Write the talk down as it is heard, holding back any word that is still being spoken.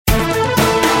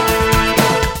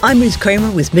I'm Ruth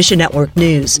Kramer with Mission Network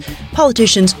News.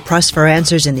 Politicians press for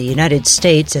answers in the United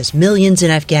States as millions in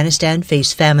Afghanistan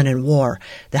face famine and war.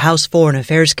 The House Foreign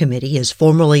Affairs Committee is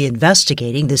formally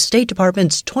investigating the State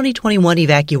Department's 2021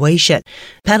 evacuation.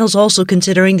 Panel's also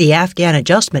considering the Afghan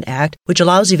Adjustment Act, which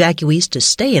allows evacuees to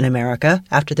stay in America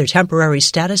after their temporary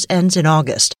status ends in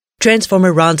August. Transformer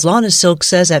Iran's Lana Silk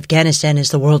says Afghanistan is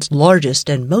the world's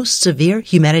largest and most severe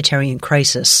humanitarian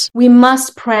crisis. We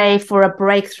must pray for a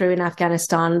breakthrough in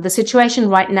Afghanistan. The situation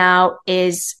right now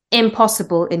is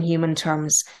impossible in human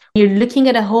terms. You're looking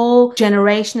at a whole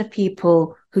generation of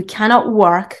people who cannot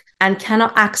work and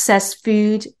cannot access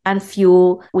food and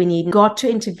fuel. We need God to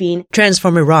intervene.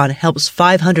 Transform Iran helps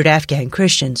 500 Afghan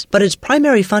Christians, but its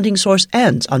primary funding source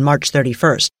ends on March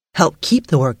 31st. Help keep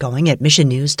the work going at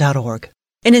missionnews.org.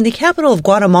 And in the capital of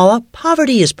Guatemala,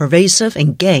 poverty is pervasive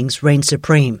and gangs reign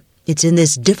supreme. It's in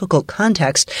this difficult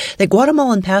context that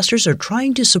Guatemalan pastors are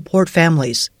trying to support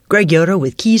families. Greg Yoder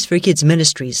with Keys for Kids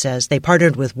Ministries says they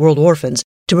partnered with World Orphans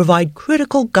to provide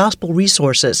critical gospel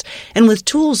resources. And with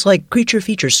tools like Creature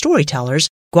Feature Storytellers,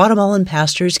 Guatemalan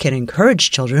pastors can encourage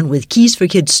children with Keys for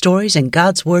Kids stories and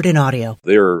God's Word in audio.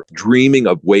 They're dreaming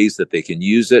of ways that they can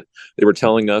use it. They were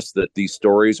telling us that these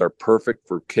stories are perfect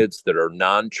for kids that are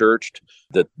non-churched,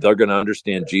 that they're going to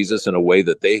understand Jesus in a way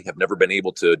that they have never been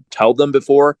able to tell them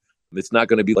before. It's not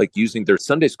going to be like using their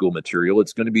Sunday school material.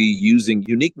 It's going to be using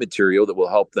unique material that will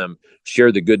help them share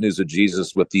the good news of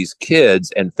Jesus with these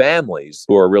kids and families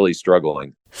who are really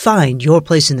struggling. Find your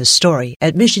place in the story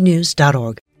at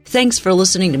missionnews.org. Thanks for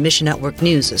listening to Mission Network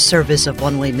News, a service of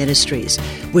One Way Ministries.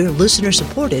 We're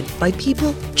listener-supported by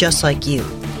people just like you.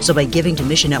 So by giving to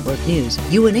Mission Network News,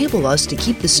 you enable us to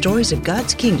keep the stories of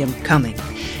God's kingdom coming.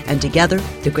 And together,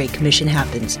 the Great Commission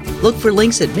happens. Look for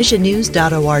links at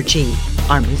missionnews.org.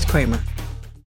 I'm Ruth Kramer.